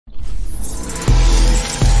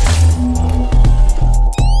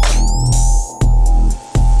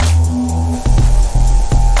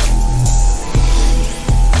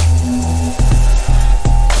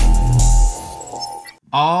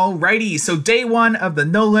Alrighty, so day one of the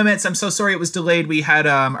No Limits. I'm so sorry it was delayed. We had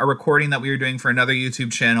a recording that we were doing for another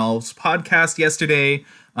YouTube channel's podcast yesterday,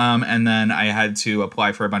 and then I had to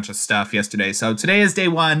apply for a bunch of stuff yesterday. So today is day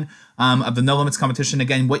one of the No Limits competition.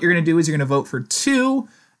 Again, what you're going to do is you're going to vote for 2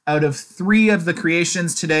 out of 3 of the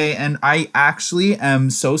creations today, and I actually am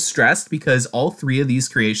so stressed because all 3 of these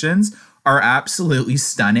creations are absolutely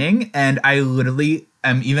stunning, and I literally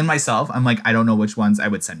am, even myself, I'm like, I don't know which ones I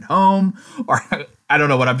would send home, or I don't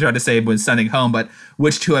know what I'm trying to say when sending home, but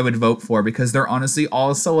which 2 I would vote for, because they're honestly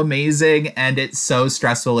all so amazing, and it's so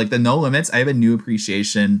stressful. Like the No Limits, I have a new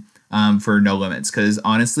appreciation for No Limits, because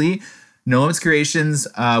honestly, No Limits creations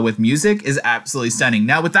with music is absolutely stunning.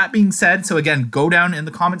 Now, with that being said, so again, go down in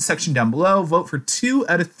the comment section down below, vote for 2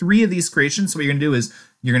 out of 3 of these creations. So what you're gonna do is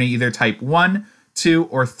you're gonna either type 1, 2,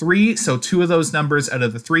 or 3. So 2 of those numbers out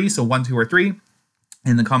of the 3, so 1, 2, or 3,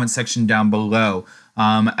 in the comment section down below.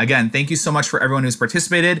 Again, thank you so much for everyone who's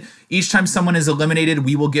participated. Each time someone is eliminated,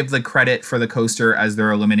 we will give the credit for the coaster as they're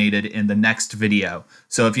eliminated in the next video.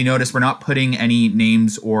 So if you notice, we're not putting any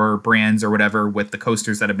names or brands or whatever with the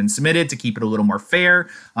coasters that have been submitted to keep it a little more fair.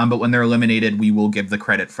 But when they're eliminated, we will give the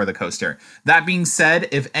credit for the coaster. That being said,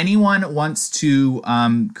 if anyone wants to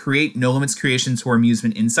create No Limits creations for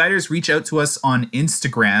Amusement Insiders, reach out to us on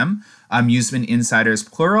Instagram. Amusement Insiders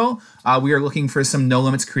plural. We are looking for some No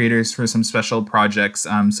Limits creators for some special projects,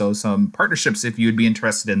 so some partnerships if you would be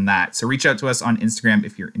interested in that. So reach out to us on Instagram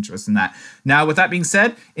if you're interested in that. Now, with that being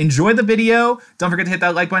said, enjoy the video. Don't forget to hit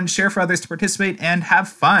that like button, share for others to participate, and have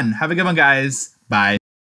fun. Have a good one, guys. Bye.